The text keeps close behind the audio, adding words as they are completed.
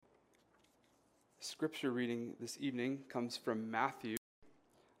Scripture reading this evening comes from Matthew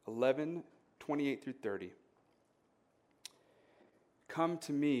 11:28 through 30. Come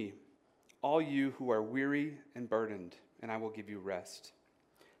to me, all you who are weary and burdened, and I will give you rest.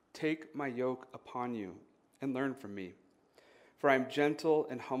 Take my yoke upon you and learn from me, for I am gentle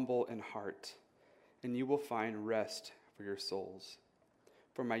and humble in heart, and you will find rest for your souls.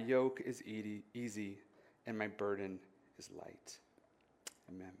 For my yoke is easy and my burden is light.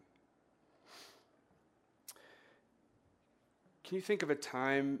 Amen. Can you think of a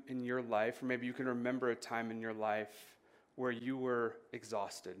time in your life, or maybe you can remember a time in your life where you were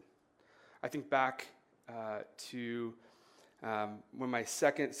exhausted? I think back to when my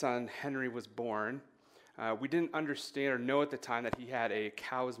second son, Henry, was born. We didn't understand or know at the time that he had a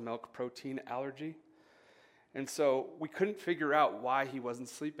cow's milk protein allergy. And so we couldn't figure out why he wasn't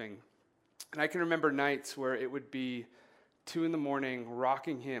sleeping. And I can remember nights where it would be 2 a.m,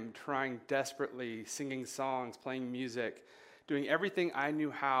 rocking him, trying desperately, singing songs, playing music, doing everything I knew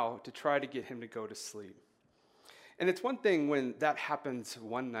how to try to get him to go to sleep. And it's one thing when that happens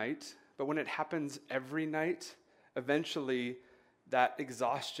one night, but when it happens every night, eventually that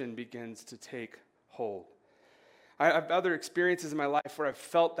exhaustion begins to take hold. I have other experiences in my life where I've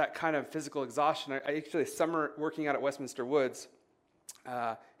felt that kind of physical exhaustion. I actually, summer working out at Westminster Woods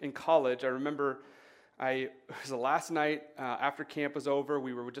in college, I remember it was the last night after camp was over.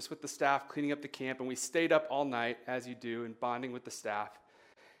 We were just with the staff cleaning up the camp, and we stayed up all night, as you do, and bonding with the staff.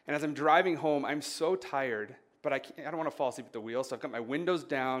 And as I'm driving home, I'm so tired, but I don't want to fall asleep at the wheel, so I've got my windows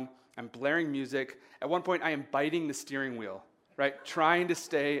down, I'm blaring music. At one point, I am biting the steering wheel, right, trying to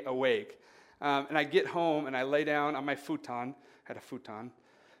stay awake. And I get home, and I lay down on my futon. I had a futon.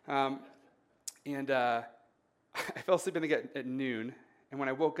 And I fell asleep at noon. And when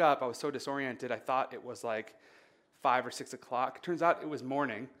I woke up, I was so disoriented, I thought it was like 5 or 6 o'clock. It turns out it was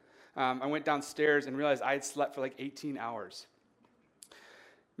morning. I went downstairs and realized I had slept for like 18 hours.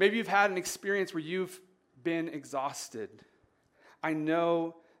 Maybe you've had an experience where you've been exhausted. I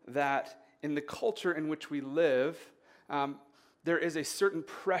know that in the culture in which we live, there is a certain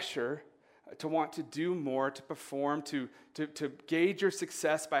pressure to want to do more, to perform, to gauge your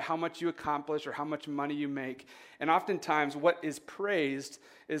success by how much you accomplish or how much money you make. And oftentimes what is praised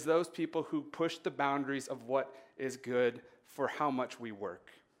is those people who push the boundaries of what is good for how much we work.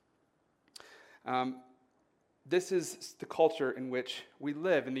 This is the culture in which we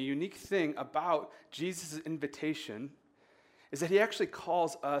live. And the unique thing about Jesus' invitation is that he actually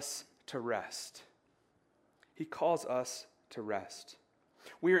calls us to rest. He calls us to rest.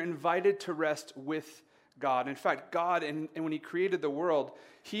 We are invited to rest with God. In fact, God, and when he created the world,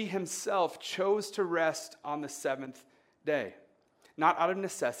 he himself chose to rest on the seventh day. Not out of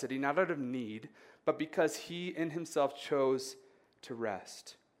necessity, not out of need, but because he in himself chose to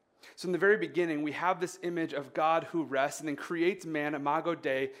rest. So in the very beginning, we have this image of God who rests and then creates man, Imago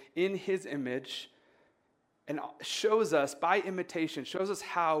Dei, in his image, and shows us, by imitation, shows us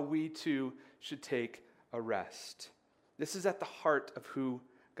how we too should take a rest. This is at the heart of who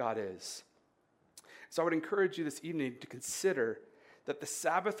God is. So I would encourage you this evening to consider that the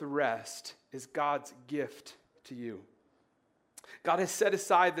Sabbath rest is God's gift to you. God has set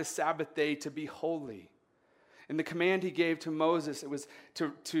aside the Sabbath day to be holy. And the command he gave to Moses, it was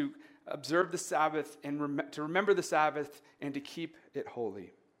to observe the Sabbath and to remember the Sabbath and to keep it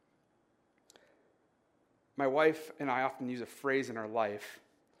holy. My wife and I often use a phrase in our life.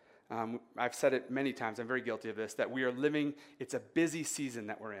 I've said it many times, I'm very guilty of this, that we are living, it's a busy season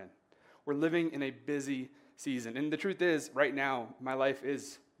that we're in. We're living in a busy season. And the truth is, right now, my life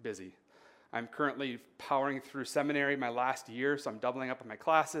is busy. I'm currently powering through seminary my last year, so I'm doubling up on my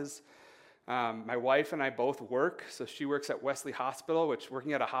classes. My wife and I both work, so she works at Wesley Hospital, which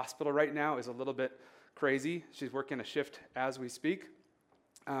working at a hospital right now is a little bit crazy. She's working a shift as we speak.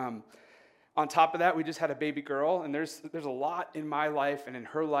 On top of that, we just had a baby girl, and there's a lot in my life and in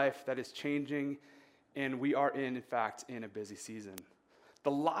her life that is changing, and we are in fact, in a busy season.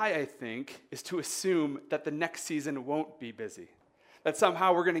 The lie, I think, is to assume that the next season won't be busy, that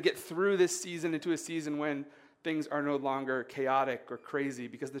somehow we're going to get through this season into a season when things are no longer chaotic or crazy,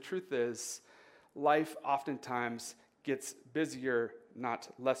 because the truth is, life oftentimes gets busier, not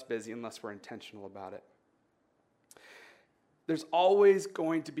less busy, unless we're intentional about it. There's always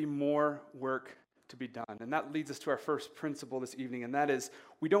going to be more work to be done. And that leads us to our first principle this evening, and that is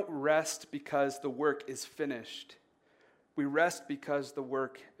we don't rest because the work is finished. We rest because the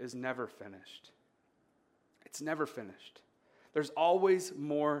work is never finished. It's never finished. There's always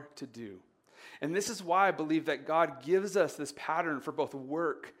more to do. And this is why I believe that God gives us this pattern for both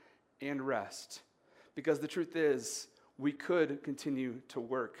work and rest. Because the truth is, we could continue to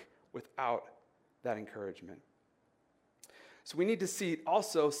work without that encouragement. So we need to see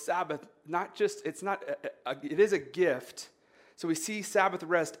also Sabbath, it is a gift. So we see Sabbath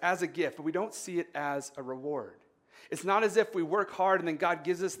rest as a gift, but we don't see it as a reward. It's not as if we work hard and then God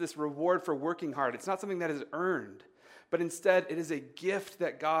gives us this reward for working hard. It's not something that is earned, but instead it is a gift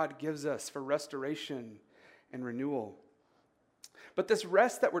that God gives us for restoration and renewal. But this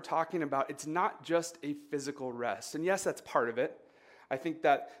rest that we're talking about, it's not just a physical rest. And yes, that's part of it. I think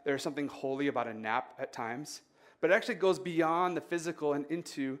that there's something holy about a nap at times, but it actually goes beyond the physical and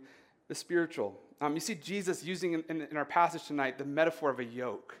into the spiritual. You see Jesus using in our passage tonight the metaphor of a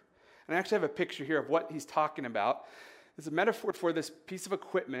yoke. And I actually have a picture here of what he's talking about. It's a metaphor for this piece of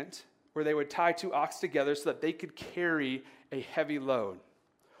equipment where they would tie two ox together so that they could carry a heavy load,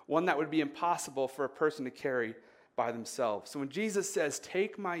 one that would be impossible for a person to carry by themselves. So when Jesus says,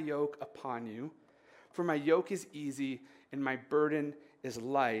 "Take my yoke upon you, for my yoke is easy and my burden is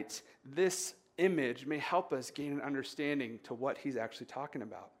light," this image may help us gain an understanding to what he's actually talking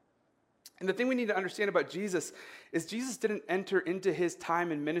about. And the thing we need to understand about Jesus is Jesus didn't enter into his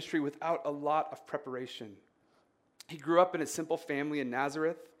time in ministry without a lot of preparation. He grew up in a simple family in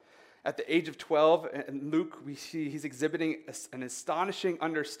Nazareth. At the age of 12, in Luke, we see he's exhibiting an astonishing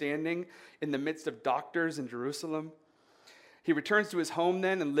understanding in the midst of doctors in Jerusalem. He returns to his home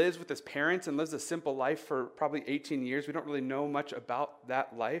then and lives with his parents and lives a simple life for probably 18 years. We don't really know much about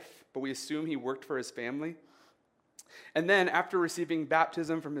that life, but we assume he worked for his family. And then after receiving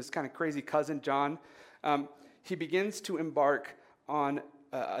baptism from his kind of crazy cousin, John, he begins to embark on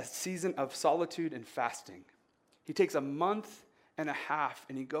a season of solitude and fasting. He takes a month and a half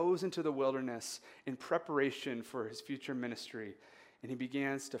and he goes into the wilderness in preparation for his future ministry. And he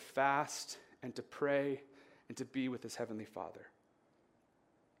begins to fast and to pray and to be with his heavenly Father.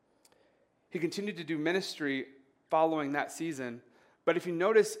 He continued to do ministry following that season. But if you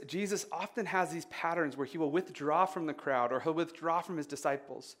notice, Jesus often has these patterns where he will withdraw from the crowd or he'll withdraw from his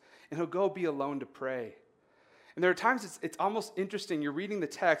disciples and he'll go be alone to pray. And there are times it's almost interesting. You're reading the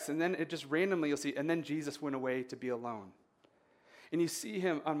text and then it just randomly you'll see, and then Jesus went away to be alone. And you see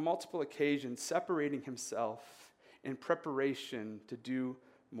him on multiple occasions separating himself in preparation to do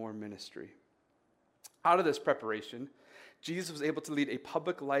more ministry. Out of this preparation, Jesus was able to lead a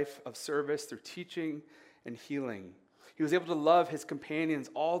public life of service through teaching and healing. He was able to love his companions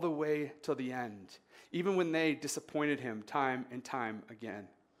all the way till the end, even when they disappointed him time and time again.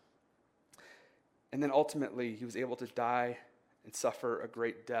 And then ultimately, he was able to die and suffer a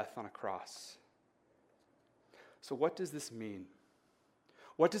great death on a cross. So what does this mean?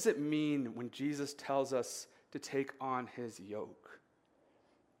 What does it mean when Jesus tells us to take on his yoke?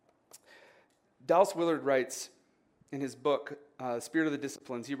 Dallas Willard writes in his book, Spirit of the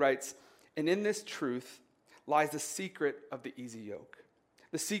Disciplines, he writes, "And in this truth lies the secret of the easy yoke.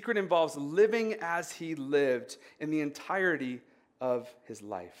 The secret involves living as he lived in the entirety of his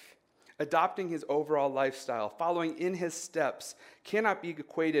life. Adopting his overall lifestyle, following in his steps, cannot be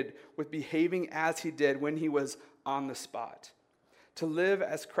equated with behaving as he did when he was on the spot. To live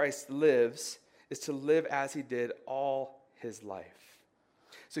as Christ lives is to live as he did all his life."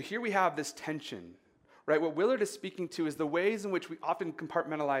 So here we have this tension, right? What Willard is speaking to is the ways in which we often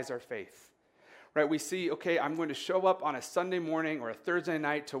compartmentalize our faith, right? We see, okay, I'm going to show up on a Sunday morning or a Thursday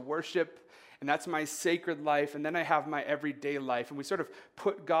night to worship, and that's my sacred life, and then I have my everyday life, and we sort of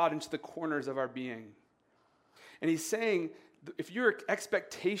put God into the corners of our being. And he's saying, if your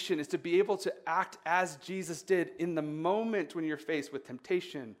expectation is to be able to act as Jesus did in the moment when you're faced with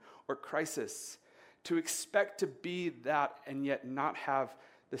temptation or crisis, to expect to be that and yet not have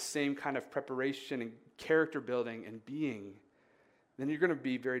the same kind of preparation and character building and being, then you're going to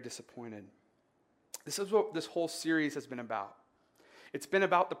be very disappointed. This is what this whole series has been about. It's been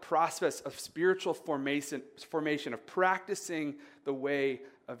about the process of spiritual formation of practicing the way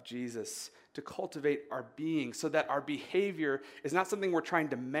of Jesus to cultivate our being so that our behavior is not something we're trying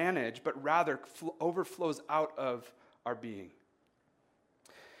to manage, but rather overflows out of our being.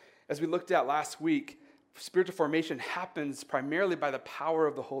 As we looked at last week, spiritual formation happens primarily by the power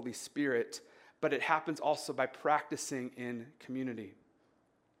of the Holy Spirit, but it happens also by practicing in community.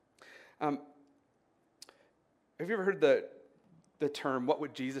 Have you ever heard the term, what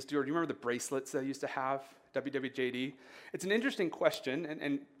would Jesus do? Or do you remember the bracelets that I used to have, WWJD? It's an interesting question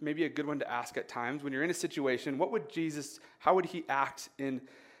and maybe a good one to ask at times. When you're in a situation, how would he act in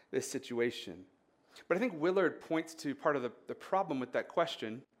this situation? But I think Willard points to part of the problem with that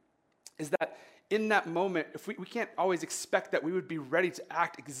question is that in that moment, if we can't always expect that we would be ready to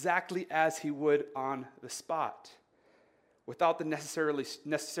act exactly as he would on the spot without the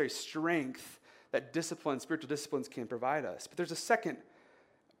necessary strength that spiritual disciplines can provide us. But there's a second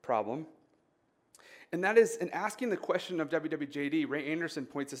problem. And that is, in asking the question of WWJD, Ray Anderson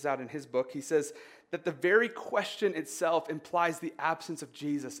points this out in his book. He says that the very question itself implies the absence of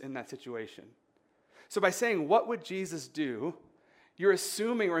Jesus in that situation. So by saying, what would Jesus do? You're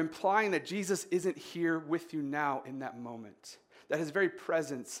assuming or implying that Jesus isn't here with you now in that moment, that his very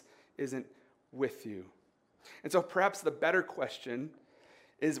presence isn't with you. And so perhaps the better question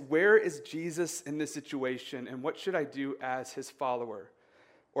is, where is Jesus in this situation, and what should I do as his follower?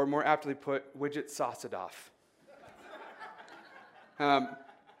 Or more aptly put, Widget Saucedoff.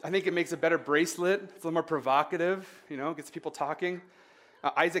 I think it makes a better bracelet. It's a little more provocative, gets people talking.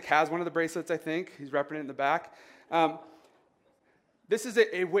 Isaac has one of the bracelets, I think. He's repping it in the back. This is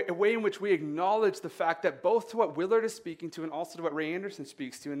a way in which we acknowledge the fact that both to what Willard is speaking to and also to what Ray Anderson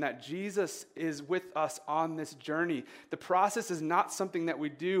speaks to, and that Jesus is with us on this journey. The process is not something that we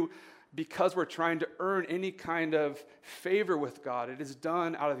do because we're trying to earn any kind of favor with God. It is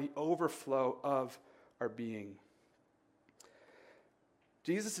done out of the overflow of our being.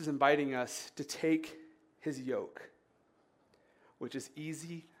 Jesus is inviting us to take his yoke, which is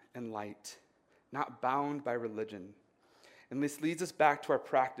easy and light, not bound by religion. And this leads us back to our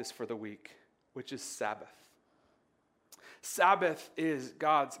practice for the week, which is Sabbath. Sabbath is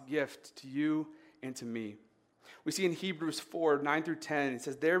God's gift to you and to me. We see in Hebrews 4, 9 through 10, it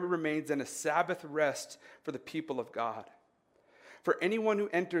says, there remains then a Sabbath rest for the people of God. For anyone who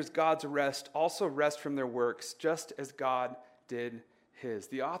enters God's rest also rests from their works, just as God did his.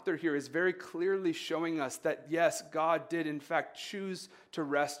 The author here is very clearly showing us that, yes, God did in fact choose to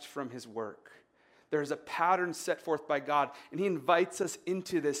rest from his work. There's a pattern set forth by God, and he invites us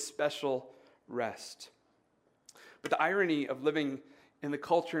into this special rest. But the irony of living in the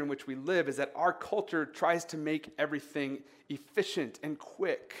culture in which we live is that our culture tries to make everything efficient and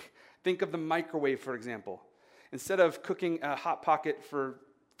quick. Think of the microwave, for example. Instead of cooking a Hot Pocket for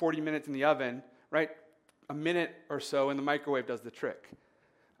 40 minutes in the oven, right, a minute or so in the microwave does the trick.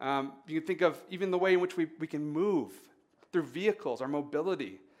 You can think of even the way in which we can move through vehicles, our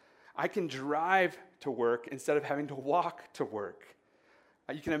mobility. I can drive to work instead of having to walk to work.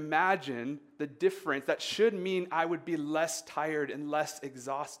 You can imagine the difference. That should mean I would be less tired and less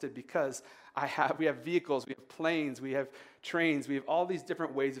exhausted because we have vehicles, we have planes, we have trains, we have all these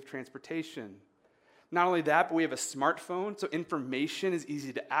different ways of transportation. Not only that, but we have a smartphone, so information is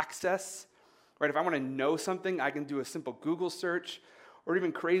easy to access. Right? If I want to know something, I can do a simple Google search, or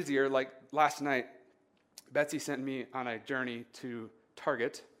even crazier, like last night, Betsy sent me on a journey to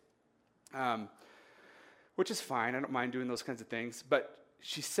Target, which is fine. I don't mind doing those kinds of things. But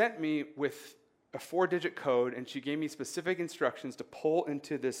she sent me with a 4-digit code, and she gave me specific instructions to pull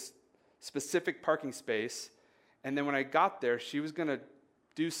into this specific parking space. And then when I got there, she was going to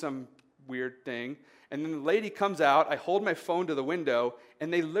do some weird thing. And then the lady comes out, I hold my phone to the window,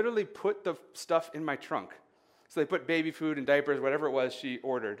 and they literally put the stuff in my trunk. So they put baby food and diapers, whatever it was she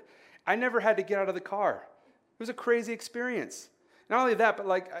ordered. I never had to get out of the car. It was a crazy experience. Not only that, but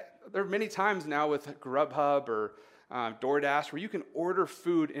there are many times now with Grubhub or DoorDash where you can order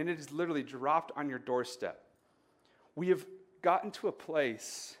food and it is literally dropped on your doorstep. We have gotten to a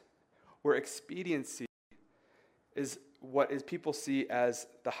place where expediency is what people see as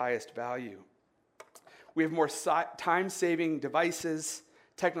the highest value. We have more time-saving devices,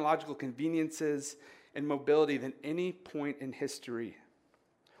 technological conveniences, and mobility than any point in history.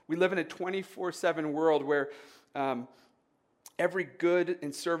 We live in a 24/7 world where every good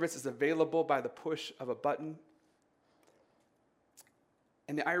and service is available by the push of a button.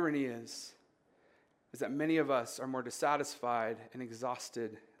 And the irony is that many of us are more dissatisfied and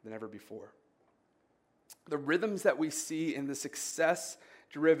exhausted than ever before. The rhythms that we see in the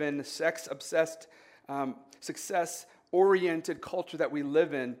success-driven, sex-obsessed, success-oriented culture that we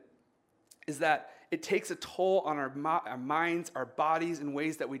live in is that it takes a toll on our minds, our bodies, in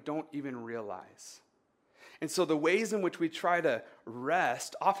ways that we don't even realize. And so the ways in which we try to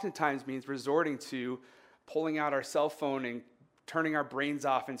rest oftentimes means resorting to pulling out our cell phone and turning our brains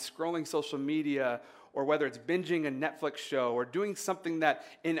off and scrolling social media, or whether it's binging a Netflix show or doing something that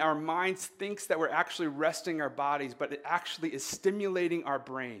in our minds thinks that we're actually resting our bodies, but it actually is stimulating our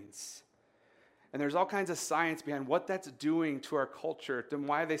brains. And there's all kinds of science behind what that's doing to our culture, and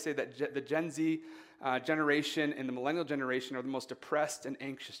why they say that the Gen Z generation and the millennial generation are the most depressed and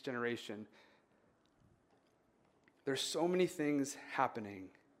anxious generation. There's so many things happening,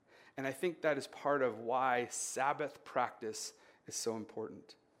 and I think that is part of why Sabbath practice is so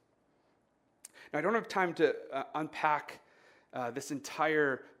important. Now, I don't have time to unpack this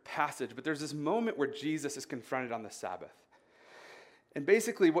entire passage, but there's this moment where Jesus is confronted on the Sabbath. And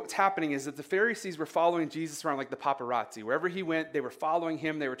basically what's happening is that the Pharisees were following Jesus around like the paparazzi. Wherever he went, they were following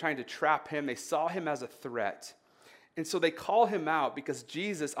him. They were trying to trap him. They saw him as a threat. And so they call him out because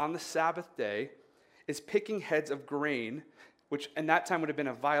Jesus on the Sabbath day is picking heads of grain, which in that time would have been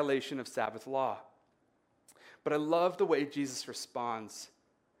a violation of Sabbath law. But I love the way Jesus responds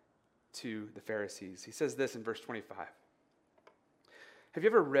to the Pharisees. He says this in verse 25. Have you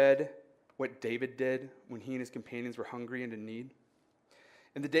ever read what David did when he and his companions were hungry and in need?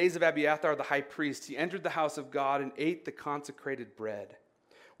 In the days of Abiathar the high priest, he entered the house of God and ate the consecrated bread,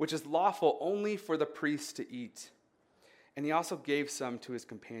 which is lawful only for the priests to eat. And he also gave some to his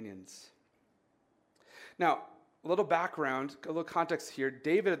companions. Now, a little background, a little context here.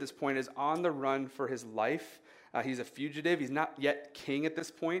 David at this point is on the run for his life. He's a fugitive. He's not yet king at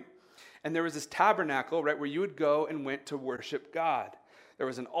this point. And there was this tabernacle, right, where you would go and went to worship God. There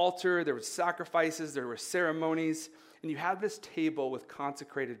was an altar, there were sacrifices, there were ceremonies, and you had this table with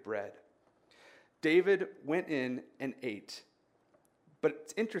consecrated bread. David went in and ate. But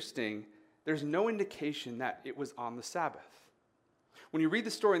it's interesting, there's no indication that it was on the Sabbath. When you read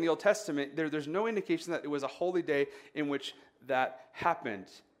the story in the Old Testament, there's no indication that it was a holy day in which that happened.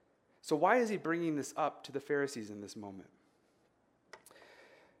 So why is he bringing this up to the Pharisees in this moment?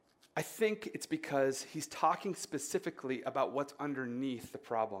 I think it's because he's talking specifically about what's underneath the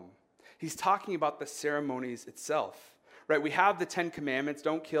problem. He's talking about the ceremonies itself, right? We have the 10 Commandments: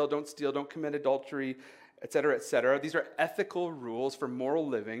 don't kill, don't steal, don't commit adultery, etc., etc. These are ethical rules for moral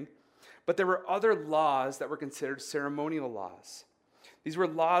living, but there were other laws that were considered ceremonial laws. These were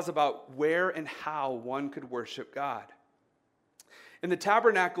laws about where and how one could worship God. And the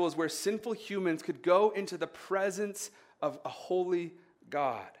tabernacle is where sinful humans could go into the presence of a holy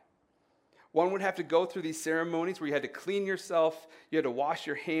God. One would have to go through these ceremonies where you had to clean yourself, you had to wash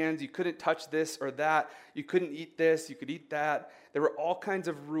your hands, you couldn't touch this or that, you couldn't eat this, you could eat that. There were all kinds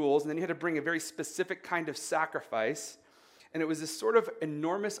of rules, and then you had to bring a very specific kind of sacrifice. And it was this sort of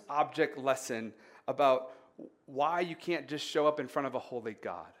enormous object lesson about why you can't just show up in front of a holy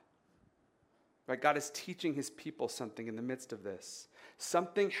God. Right? God is teaching his people something in the midst of this.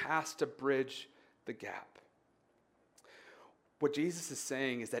 Something has to bridge the gap. What Jesus is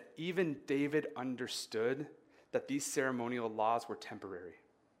saying is that even David understood that these ceremonial laws were temporary.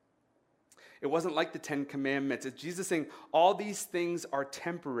 It wasn't like the 10 Commandments. It's Jesus saying all these things are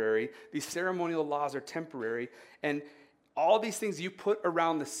temporary. These ceremonial laws are temporary. And all these things you put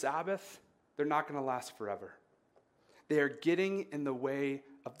around the Sabbath, they're not going to last forever. They are getting in the way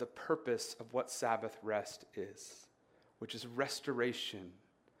of the purpose of what Sabbath rest is, which is restoration,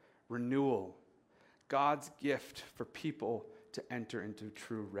 renewal, God's gift for people to enter into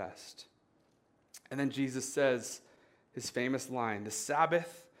true rest. And then Jesus says his famous line, the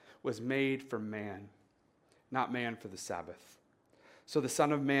Sabbath was made for man, not man for the Sabbath. So the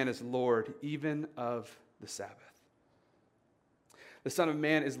Son of Man is Lord even of the Sabbath. The Son of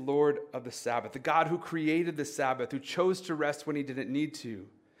Man is Lord of the Sabbath, the God who created the Sabbath, who chose to rest when he didn't need to.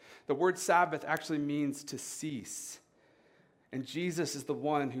 The word Sabbath actually means to cease. And Jesus is the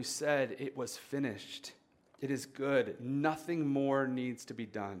one who said it was finished. It is good. Nothing more needs to be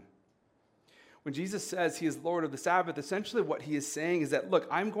done. When Jesus says he is Lord of the Sabbath, essentially what he is saying is that, look,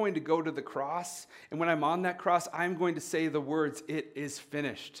 I'm going to go to the cross, and when I'm on that cross, I'm going to say the words, it is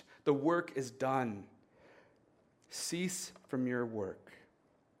finished. The work is done. Cease from your work.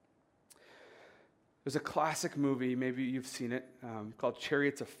 There's a classic movie, maybe you've seen it, called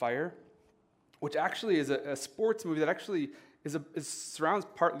Chariots of Fire, which actually is a sports movie that actually surrounds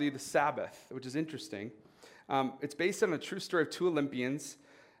partly the Sabbath, which is interesting. It's based on a true story of two Olympians.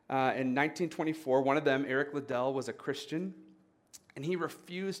 In 1924, one of them, Eric Liddell, was a Christian, and he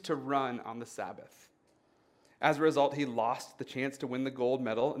refused to run on the Sabbath. As a result, he lost the chance to win the gold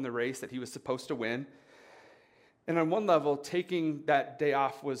medal in the race that he was supposed to win. And on one level, taking that day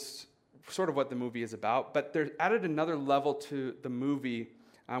off was sort of what the movie is about, but they added another level to the movie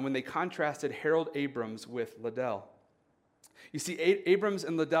when they contrasted Harold Abrams with Liddell. You see, Abrams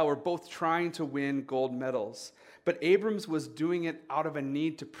and Liddell were both trying to win gold medals, but Abrams was doing it out of a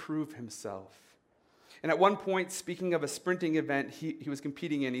need to prove himself. And at one point, speaking of a sprinting event he was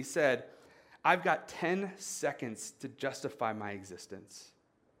competing in, he said, "I've got 10 seconds to justify my existence."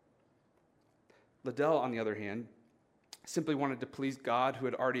 Liddell, on the other hand, simply wanted to please God who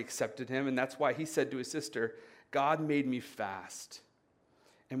had already accepted him, and that's why he said to his sister, "God made me fast,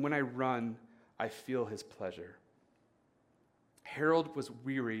 and when I run, I feel his pleasure." Harold was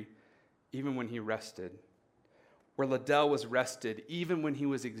weary even when he rested, where Liddell was rested even when he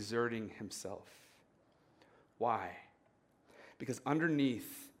was exerting himself. Why? Because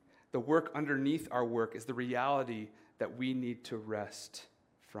underneath, the work underneath our work is the reality that we need to rest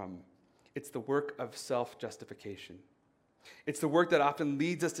from. It's the work of self-justification. It's the work that often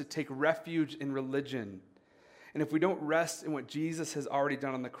leads us to take refuge in religion. And if we don't rest in what Jesus has already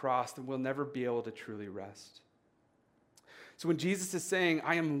done on the cross, then we'll never be able to truly rest. So when Jesus is saying,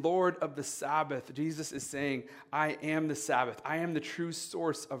 I am Lord of the Sabbath, Jesus is saying, I am the Sabbath. I am the true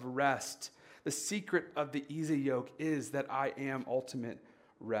source of rest. The secret of the easy yoke is that I am ultimate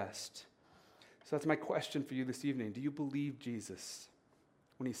rest. So that's my question for you this evening. Do you believe Jesus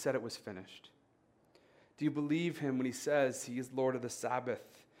when he said it was finished? Do you believe him when he says he is Lord of the Sabbath?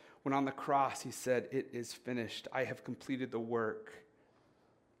 When on the cross he said, it is finished. I have completed the work.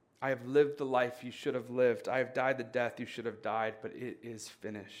 I have lived the life you should have lived. I have died the death you should have died, but it is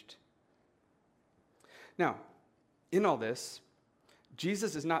finished. Now, in all this,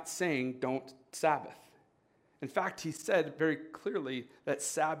 Jesus is not saying don't Sabbath. In fact, he said very clearly that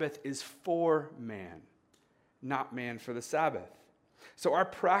Sabbath is for man, not man for the Sabbath. So our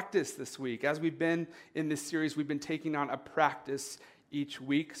practice this week, as we've been in this series, we've been taking on a practice each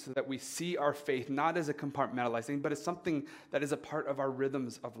week so that we see our faith not as a compartmentalizing, but as something that is a part of our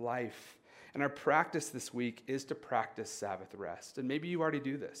rhythms of life. And our practice this week is to practice Sabbath rest. And maybe you already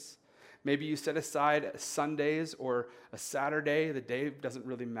do this. Maybe you set aside Sundays or a Saturday. The day doesn't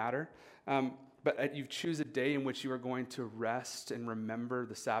really matter. But you choose a day in which you are going to rest and remember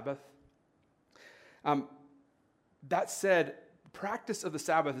the Sabbath. That said, practice of the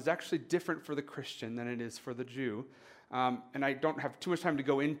Sabbath is actually different for the Christian than it is for the Jew. And I don't have too much time to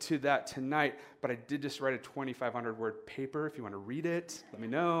go into that tonight, but I did just write a 2,500-word paper. If you want to read it, let me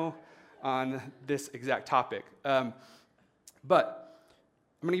know on this exact topic. But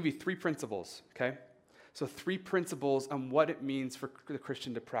I'm going to give you 3 principles, okay? So 3 principles on what it means for the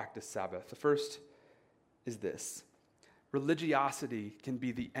Christian to practice Sabbath. The first is this: religiosity can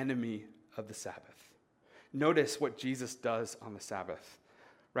be the enemy of the Sabbath. Notice what Jesus does on the Sabbath,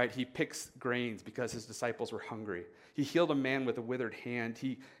 right? He picks grains because his disciples were hungry. He healed a man with a withered hand.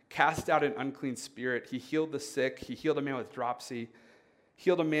 He cast out an unclean spirit. He healed the sick. He healed a man with dropsy.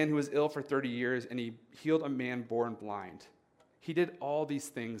 Healed a man who was ill for 30 years, and he healed a man born blind. He did all these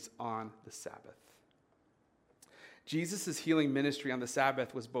things on the Sabbath. Jesus' healing ministry on the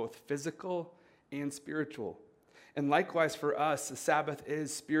Sabbath was both physical and spiritual. And likewise for us, the Sabbath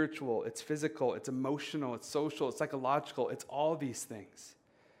is spiritual, it's physical, it's emotional, it's social, it's psychological, it's all these things.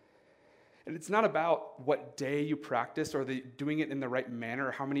 And it's not about what day you practice or doing it in the right manner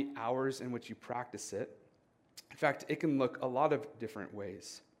or how many hours in which you practice it. In fact, it can look a lot of different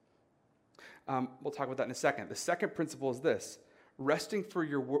ways. We'll talk about that in a second. The second principle is this: resting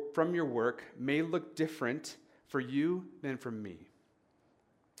from your work may look different for you than for me.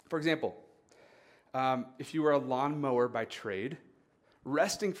 For example, if you were a lawnmower by trade,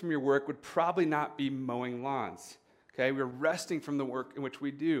 resting from your work would probably not be mowing lawns. Okay, we're resting from the work in which we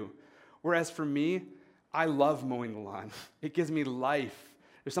do. Whereas for me, I love mowing the lawn. It gives me life.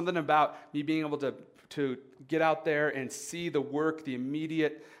 There's something about me being able to get out there and see the work, the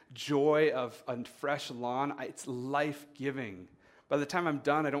immediate joy of a fresh lawn. It's life-giving. By the time I'm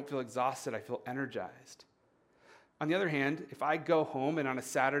done, I don't feel exhausted. I feel energized. On the other hand, if I go home and on a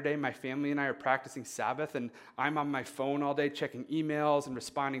Saturday, my family and I are practicing Sabbath and I'm on my phone all day checking emails and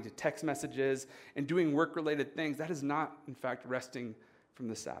responding to text messages and doing work-related things, that is not, in fact, resting from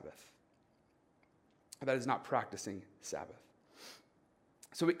the Sabbath. That is not practicing Sabbath.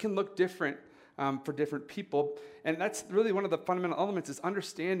 So it can look different for different people, and that's really one of the fundamental elements is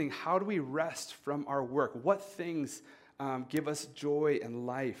understanding how do we rest from our work? What things give us joy and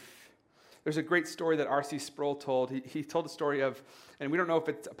life? There's a great story that R.C. Sproul told. He told the story of, and we don't know if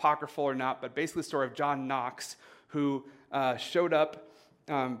it's apocryphal or not, but basically the story of John Knox, who showed up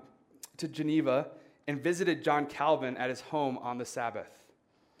to Geneva and visited John Calvin at his home on the Sabbath.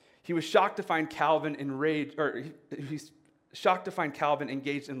 He was shocked to find Calvin he's shocked to find Calvin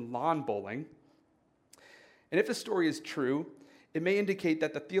engaged in lawn bowling. And if the story is true, it may indicate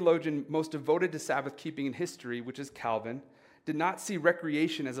that the theologian most devoted to Sabbath keeping in history, which is Calvin, did not see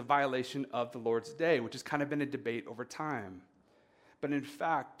recreation as a violation of the Lord's day, which has kind of been a debate over time. But in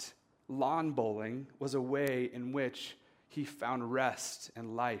fact, lawn bowling was a way in which he found rest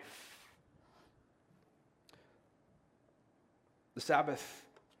and life. The Sabbath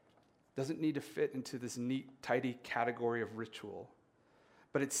doesn't need to fit into this neat, tidy category of ritual,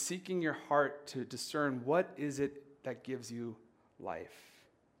 but it's seeking your heart to discern what is it that gives you life.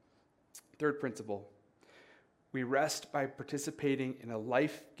 Third principle: we rest by participating in a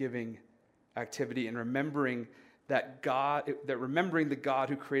life-giving activity and remembering remembering the God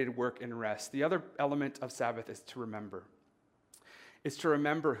who created work and rest. The other element of Sabbath is to remember. It's to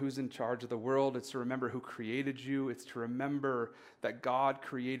remember who's in charge of the world. It's to remember who created you. It's to remember that God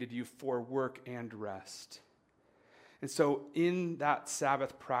created you for work and rest. And so in that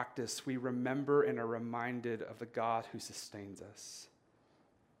Sabbath practice, we remember and are reminded of the God who sustains us.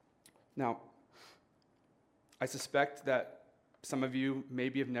 Now, I suspect that some of you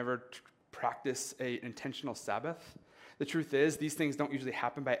maybe have never practiced an intentional Sabbath. The truth is, these things don't usually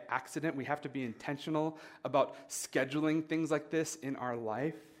happen by accident. We have to be intentional about scheduling things like this in our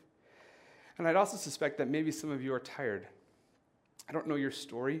life. And I'd also suspect that maybe some of you are tired. I don't know your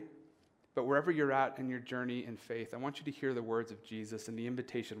story, but wherever you're at in your journey in faith, I want you to hear the words of Jesus and the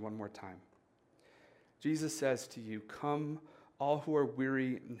invitation one more time. Jesus says to you, "Come, all who are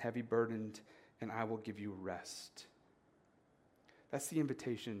weary and heavy burdened, and I will give you rest." That's the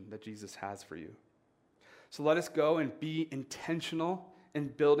invitation that Jesus has for you. So let us go and be intentional in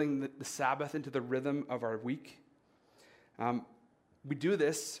building the Sabbath into the rhythm of our week. We do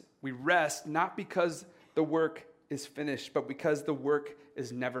this, we rest, not because the work is finished, but because the work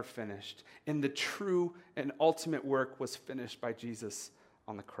is never finished. And the true and ultimate work was finished by Jesus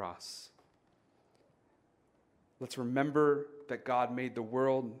on the cross. Let's remember that God made the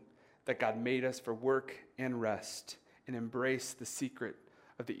world, that God made us for work and rest, and embrace the secret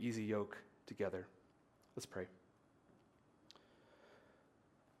of the easy yoke together. Let's pray.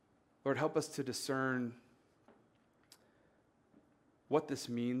 Lord, help us to discern what this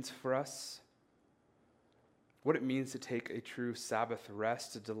means for us, what it means to take a true Sabbath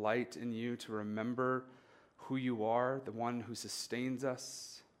rest, to delight in you, to remember who you are, the one who sustains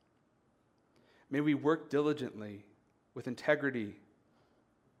us. May we work diligently with integrity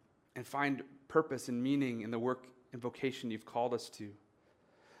and find purpose and meaning in the work and vocation you've called us to.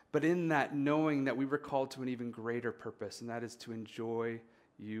 But in that, knowing that we were called to an even greater purpose, and that is to enjoy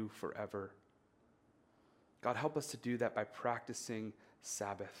you forever. God, help us to do that by practicing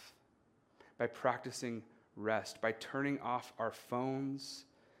Sabbath, by practicing rest, by turning off our phones,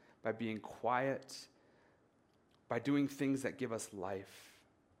 by being quiet, by doing things that give us life.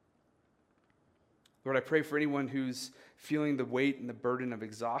 Lord, I pray for anyone who's feeling the weight and the burden of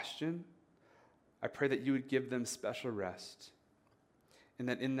exhaustion. I pray that you would give them special rest, and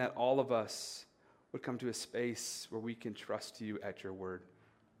that in that all of us would come to a space where we can trust you at your word.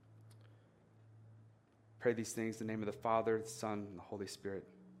 Pray these things in the name of the Father, the Son, and the Holy Spirit.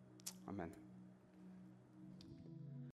 Amen.